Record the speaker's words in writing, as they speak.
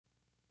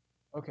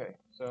Okay,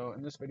 so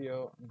in this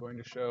video, I'm going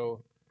to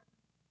show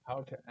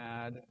how to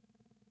add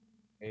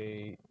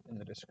in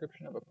the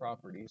description of a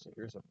property, so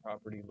here's a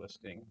property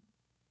listing we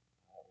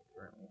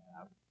currently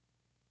have,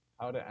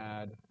 how to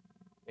add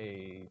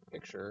a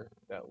picture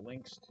that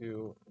links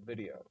to a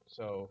video.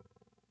 So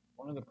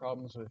one of the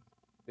problems with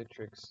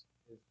Bitrix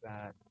is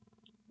that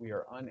we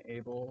are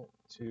unable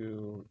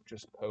to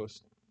just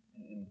post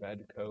an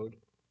embed code,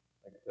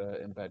 like the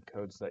embed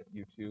codes that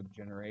YouTube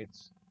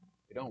generates.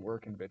 They don't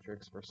work in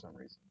Bitrix for some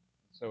reason.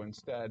 So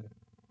instead,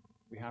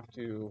 we have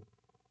to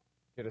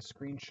get a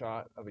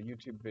screenshot of a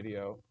YouTube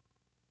video,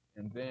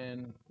 and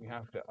then we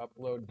have to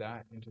upload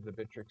that into the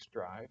Bitrix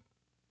drive,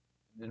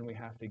 and then we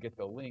have to get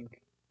the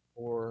link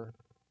for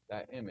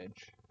that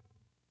image,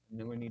 and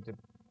then we need to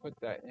put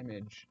that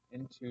image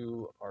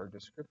into our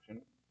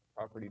description,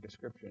 property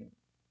description, and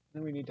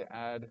then we need to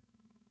add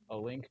a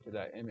link to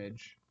that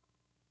image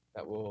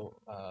that will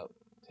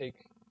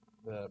take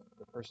the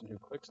person who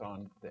clicks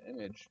on the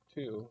image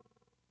to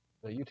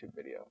the YouTube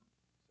video.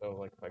 So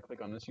like if I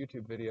click on this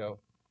YouTube video,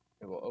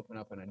 it will open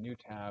up in a new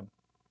tab,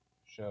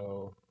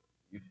 show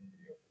YouTube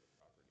video for the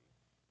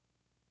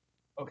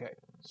property. Okay,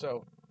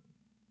 so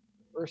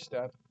the first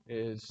step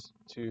is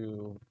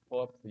to pull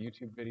up the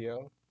YouTube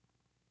video,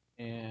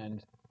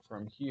 and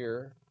from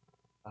here,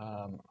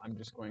 I'm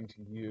just going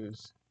to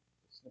use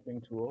the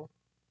snipping tool,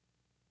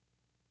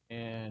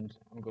 and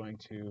I'm going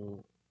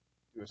to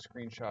do a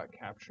screenshot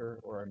capture,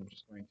 or I'm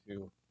just going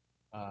to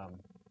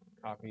um,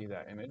 copy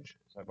that image.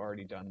 So I've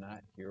already done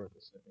that here with the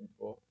snipping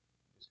tool.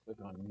 Just click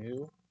on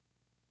New,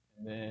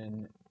 and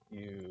then you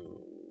do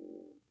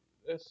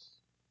this,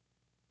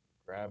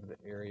 grab the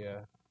area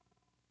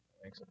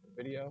that makes up the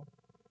video,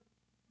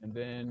 and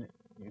then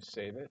you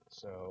save it.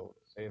 So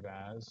save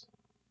as,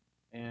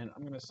 and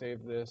I'm going to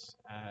save this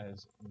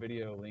as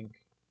video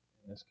link.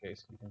 In this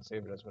case, you can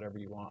save it as whatever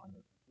you want on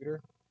your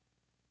computer.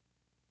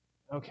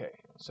 Okay,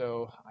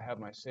 so I have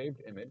my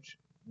saved image.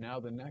 Now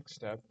the next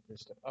step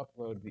is to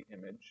upload the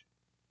image.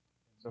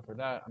 So for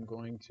that, I'm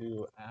going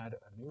to add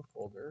a new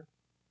folder.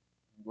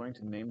 I'm going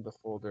to name the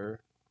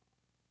folder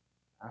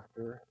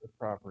after the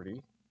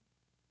property.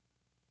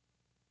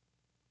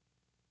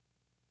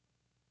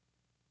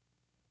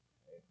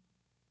 Okay.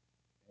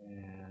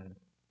 And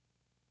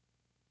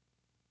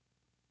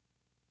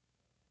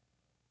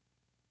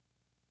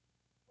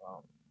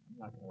well, I'm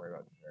not going to worry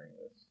about sharing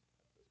this at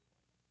this point.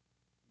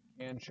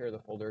 You can share the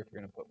folder if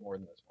you're going to put more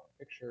than this one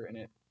picture in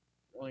it. If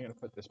you're only going to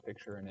put this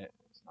picture in it,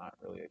 it's not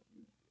really a huge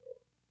deal.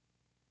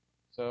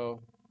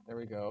 So there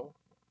we go.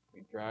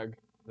 We drag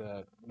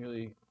the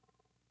newly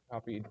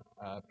copied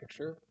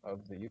picture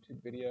of the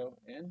YouTube video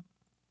in,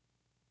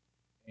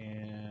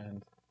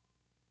 and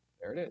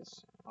there it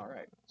is. All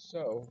right,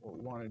 so what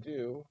we want to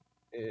do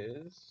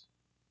is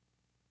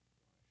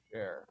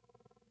share.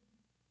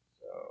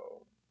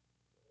 So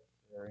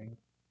sharing,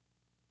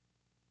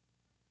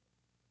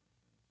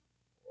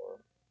 or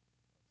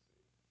let's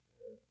see,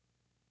 share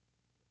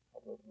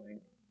public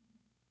link.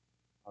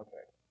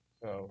 Okay,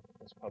 so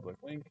this public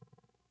link,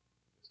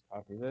 just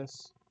copy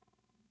this,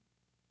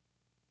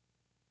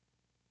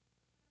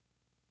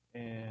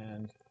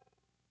 and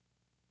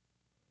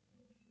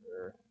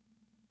sure.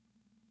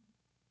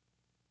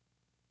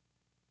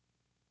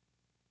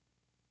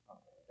 Okay,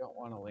 we don't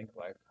want a link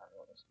lifetime. We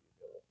want this to be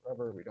available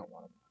forever. We don't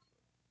want a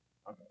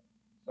password. Okay,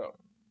 so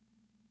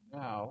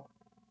now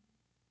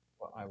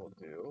what I will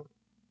do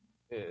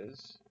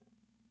is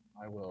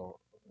I will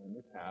open a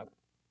new tab,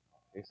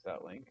 paste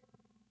that link.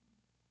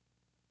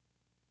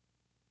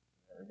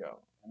 There we go.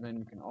 And then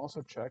you can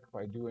also check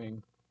by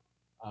doing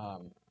a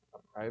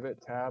private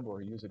tab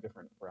or use a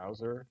different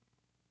browser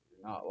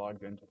you're not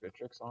logged into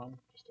Bitrix on,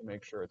 just to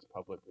make sure it's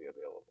publicly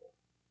available.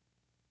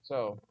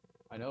 So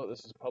I know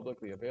this is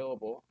publicly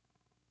available,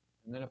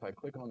 and then if I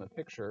click on the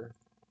picture,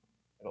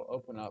 it'll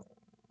open up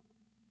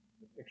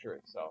the picture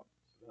itself.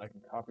 So then I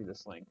can copy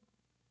this link.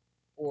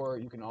 Or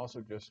you can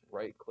also just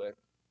right click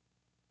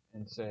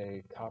and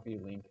say copy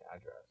link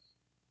address.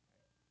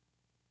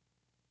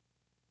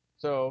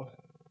 So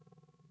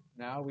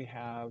now we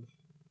have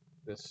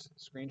this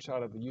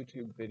screenshot of the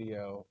YouTube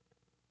video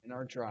in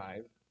our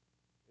drive.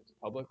 It's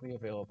publicly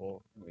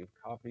available, and we've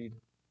copied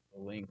the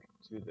link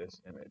to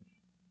this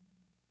image.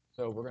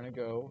 So we're going to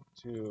go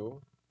to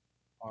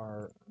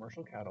our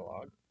commercial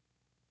catalog.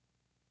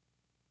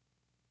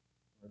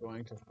 We're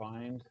going to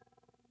find the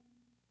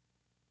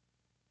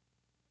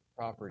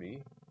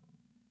property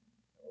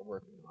that we're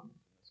working on. In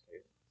this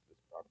case, it's this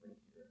property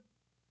here.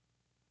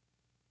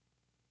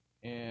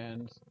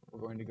 And we're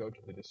going to go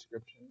to the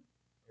description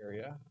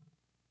area,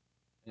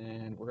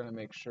 and we're going to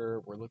make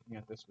sure we're looking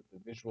at this with the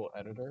visual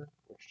editor,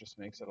 which just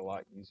makes it a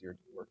lot easier to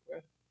work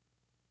with.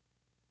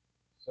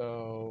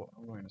 So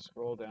I'm going to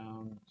scroll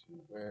down to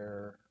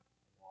where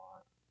I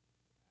want to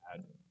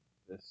add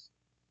this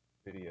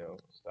video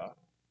stuff.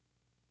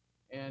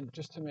 And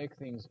just to make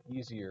things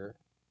easier,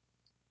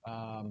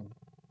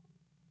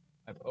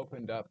 I've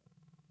opened up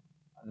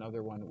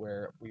another one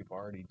where we've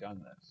already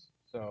done this.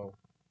 So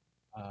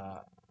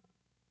I'm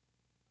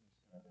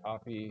just going to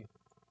copy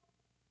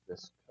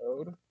this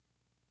code,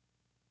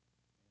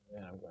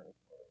 Then I'm going to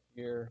go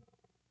here,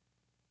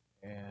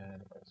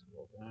 and if I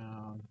scroll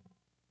down,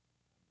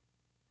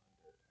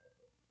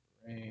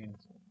 terrain,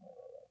 so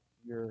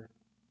here,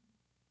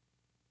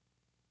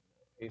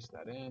 paste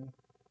that in.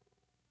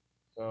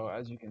 So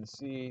as you can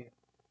see,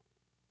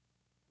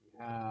 we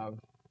have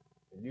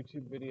a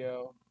YouTube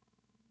video.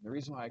 The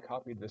reason why I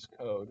copied this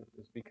code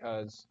is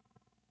because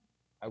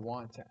I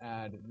want to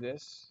add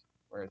this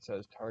where it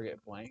says target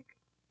blank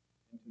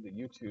into the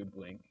YouTube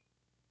link.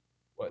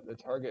 What the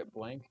target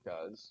blank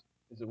does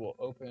is it will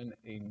open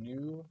a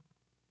new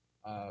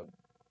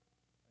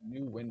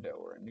window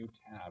or a new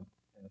tab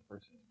in the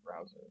person's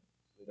browser,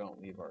 so they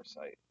don't leave our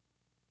site.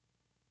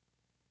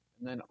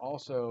 And then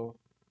also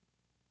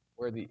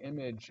where the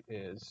image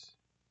is,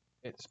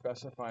 it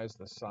specifies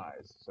the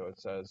size. So it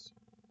says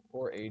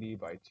 480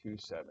 by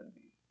 270.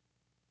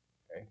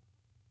 Okay.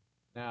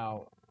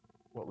 Now,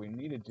 what we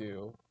need to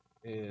do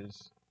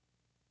is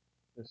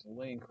this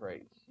link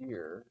right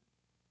here,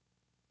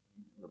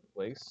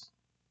 replace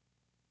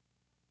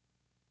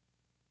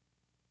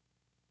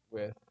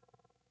with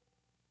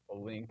a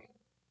link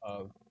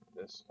of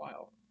this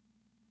file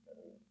that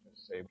we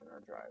just saved in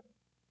our drive.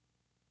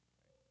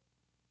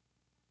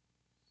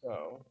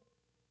 So,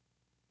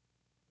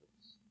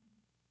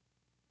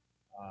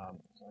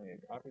 so I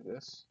need to copy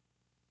this,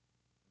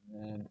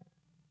 and then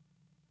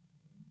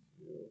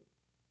to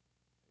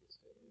paste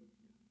it in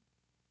here.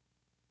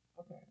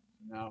 Okay, so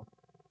now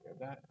we have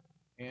that,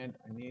 and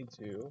I need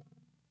to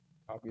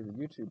copy the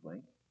YouTube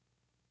link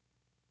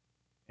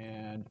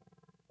and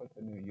put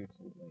the new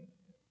YouTube link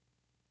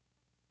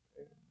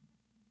in. Okay.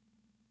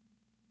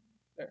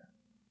 There.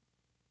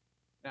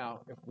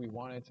 Now, if we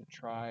wanted to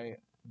try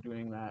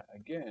doing that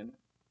again,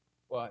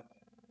 but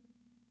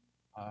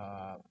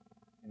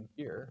in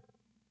here,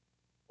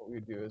 what we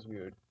would do is we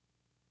would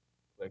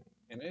click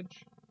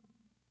image,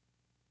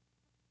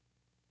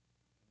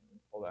 and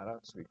pull that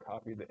up. So we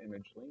copy the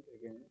image link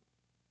again.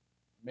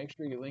 Make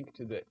sure you link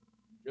to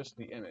just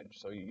the image.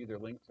 So you either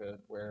link to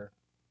where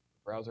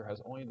the browser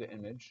has only the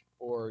image,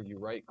 or you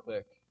right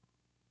click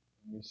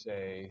and you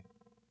say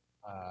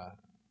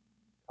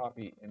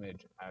copy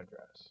image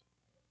address.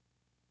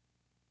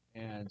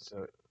 And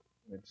so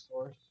image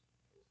source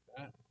is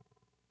that.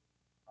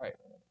 All right,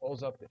 it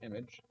pulls up the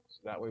image, so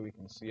that way we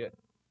can see it.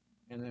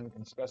 And then we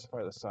can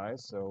specify the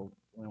size, so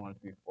we only want it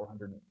to be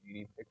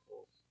 480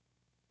 pixels.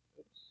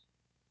 Oops,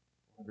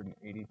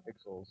 480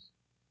 pixels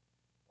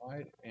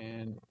wide,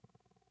 and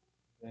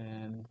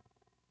then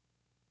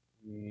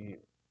we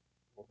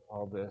will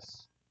call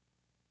this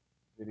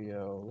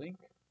video link,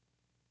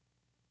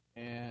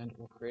 and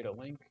we'll create a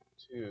link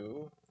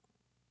to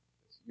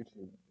this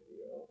YouTube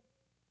video.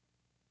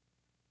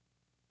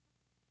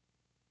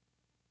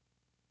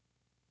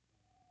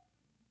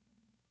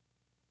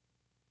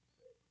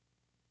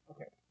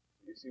 Okay,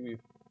 so you see we've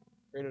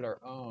created our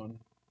own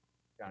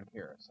down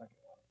here, a second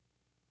one.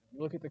 If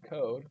you look at the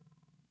code,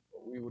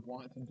 what we would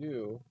want to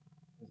do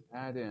is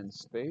add in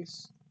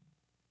space,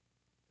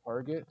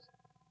 target,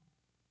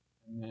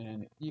 and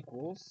then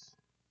equals,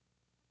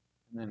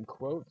 and then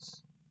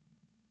quotes,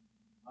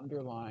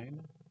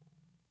 underline,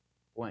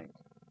 blank,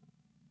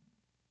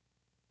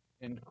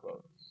 end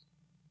quotes.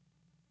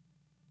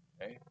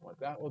 Okay, what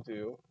that will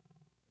do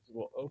is it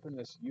will open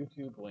this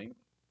YouTube link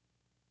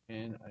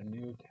in a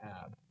new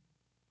tab.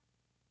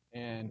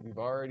 And we've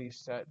already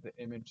set the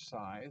image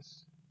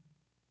size.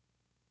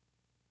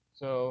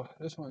 So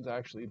this one's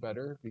actually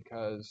better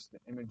because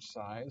the image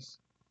size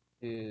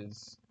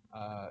is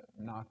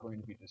not going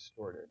to be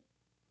distorted.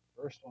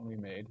 The first one we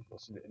made, you'll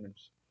see the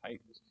image height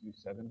is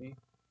 270.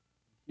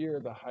 Here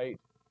the height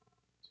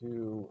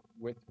to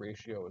width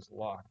ratio is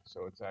locked,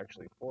 so it's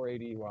actually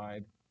 480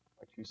 wide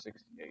by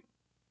 268.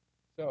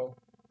 So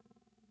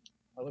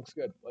that looks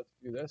good. Let's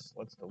do this.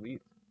 Let's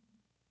delete.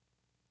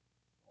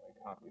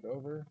 I copied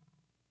over,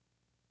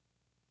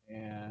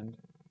 and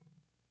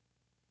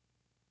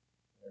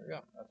there we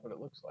go. That's what it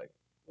looks like.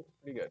 Looks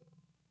pretty good.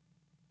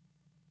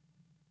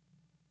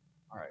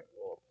 All right,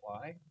 we'll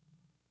apply,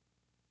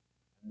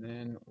 and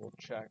then we'll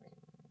check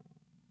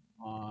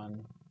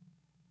on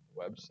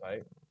the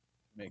website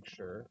to make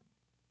sure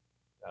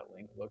that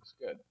link looks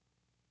good.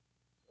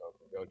 So if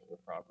we go to the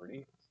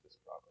property, it's this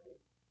property.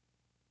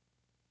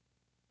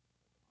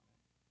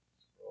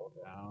 Scroll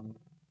down.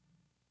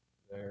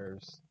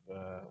 There's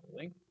the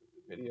link,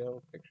 the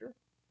video picture.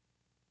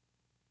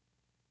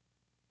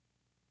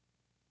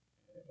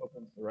 And it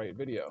opens the right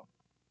video.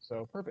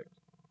 So perfect.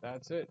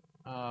 That's it.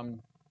 And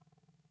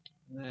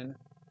then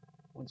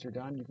once you're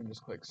done, you can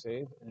just click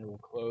save, and it will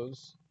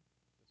close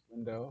this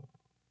window.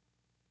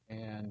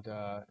 And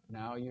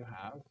now you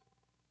have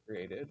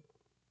created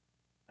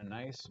a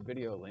nice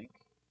video link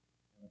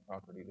in the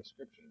property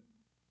description.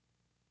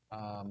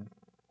 I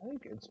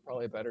think it's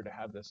probably better to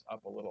have this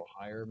up a little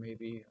higher,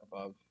 maybe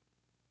above,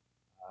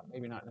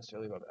 maybe not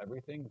necessarily above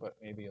everything, but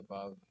maybe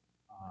above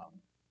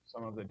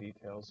some of the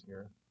details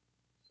here.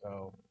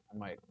 So I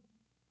might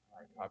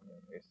copy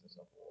and paste this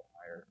up a little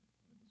higher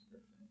in the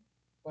description.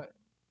 But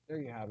there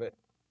you have it.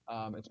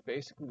 It's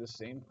basically the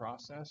same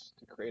process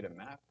to create a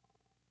map.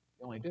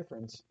 The only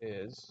difference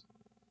is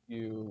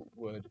you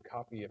would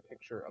copy a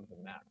picture of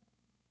the map.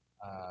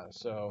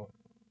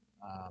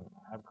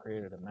 I've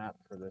created a map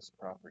for this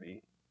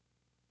property.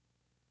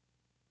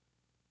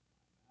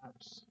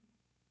 Maps.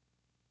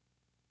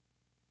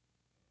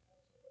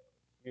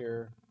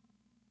 Here,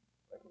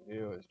 what I can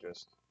do is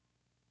just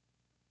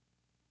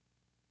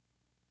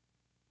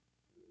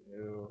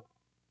new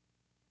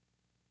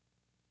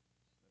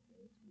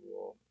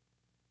tool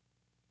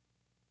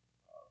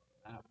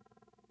map,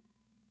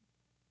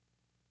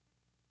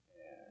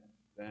 and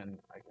then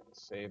I can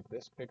save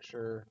this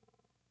picture.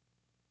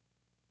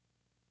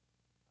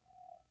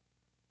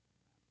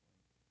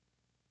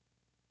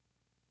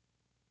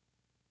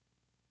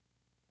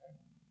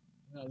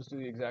 And I'll just do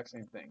the exact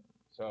same thing.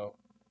 So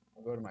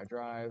I'll go to my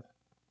drive,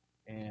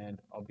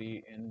 and I'll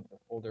be in the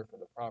folder for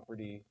the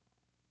property,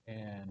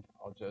 and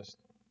I'll just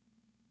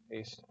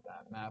paste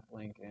that map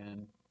link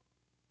in.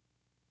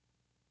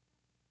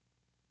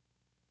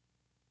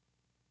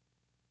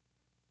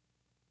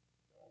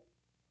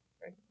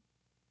 Okay.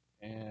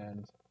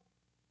 And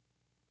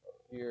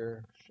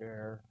here,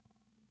 share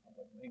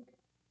public link.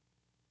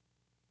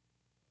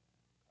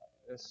 Copy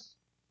this,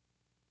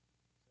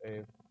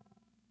 save,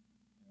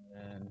 and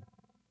then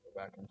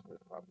go back into the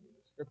property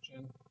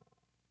description.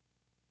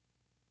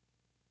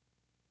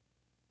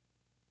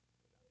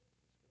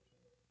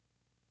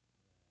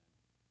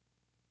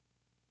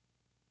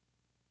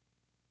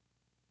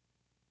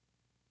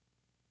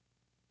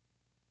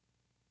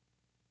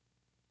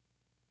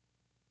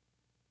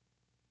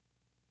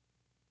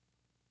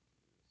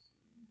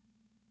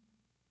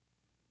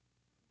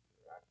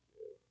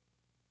 Interactive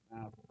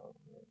map of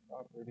the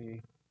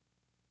property.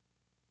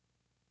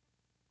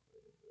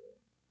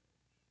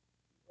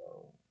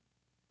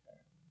 Okay.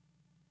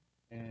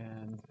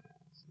 And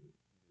let's see,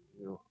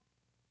 do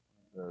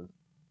one of those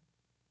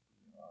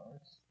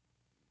BRs.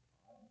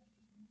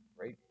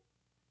 Great.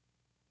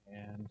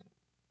 And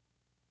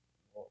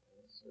we'll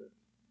insert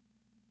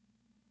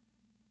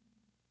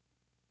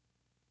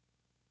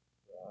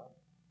the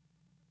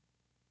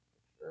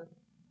picture.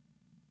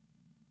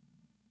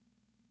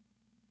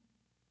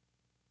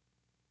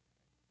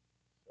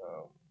 So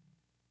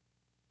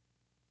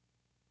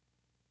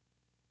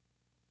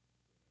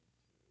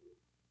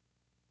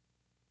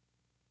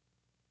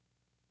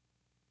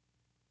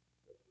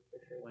go to the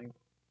picture link.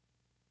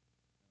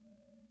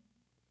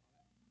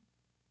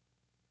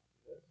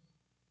 This.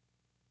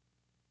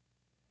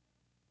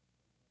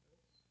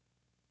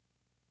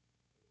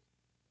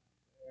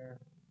 There.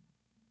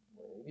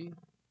 480.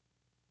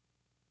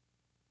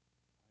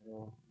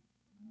 Title.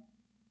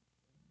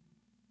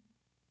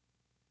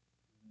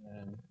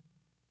 And then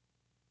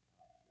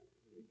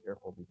be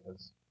careful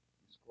because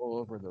you scroll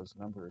over those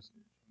numbers,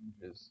 it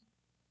changes the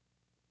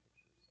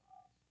picture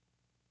size.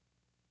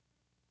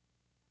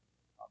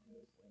 Copy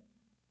this link.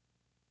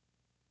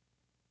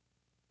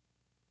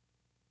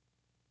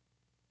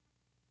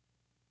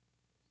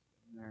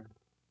 In there.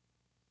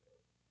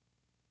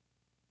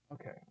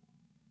 Okay.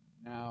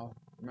 Now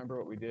remember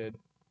what we did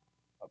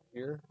up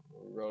here,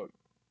 where we wrote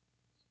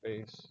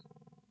space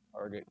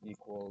target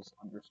equals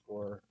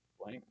underscore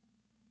blank.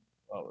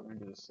 Well, we're going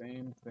to do the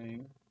same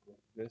thing with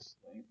this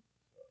link.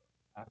 So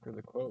after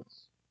the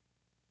quotes,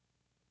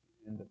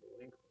 at the end of the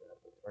link, we're going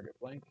to put target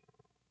blank.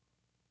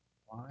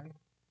 Apply.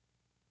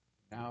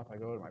 Now, if I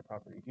go to my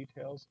property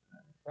details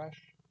and refresh,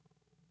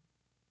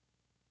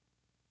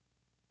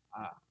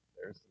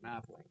 there's the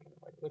map link. And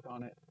if I click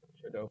on it, it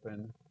should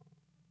open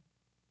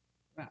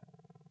map.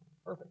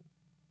 Perfect.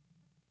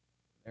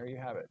 There you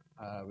have it.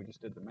 We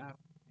just did the map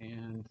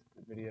and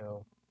the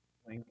video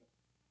link,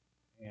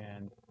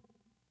 and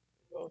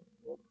they both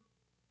look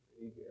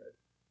pretty good.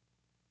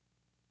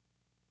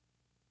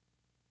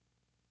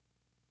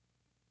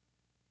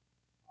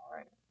 All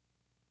right.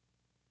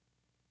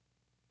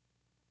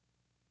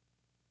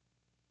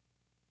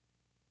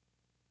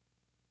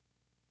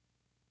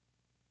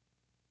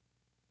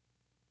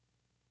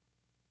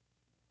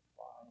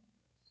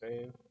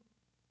 Save.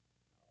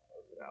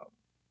 Close it out.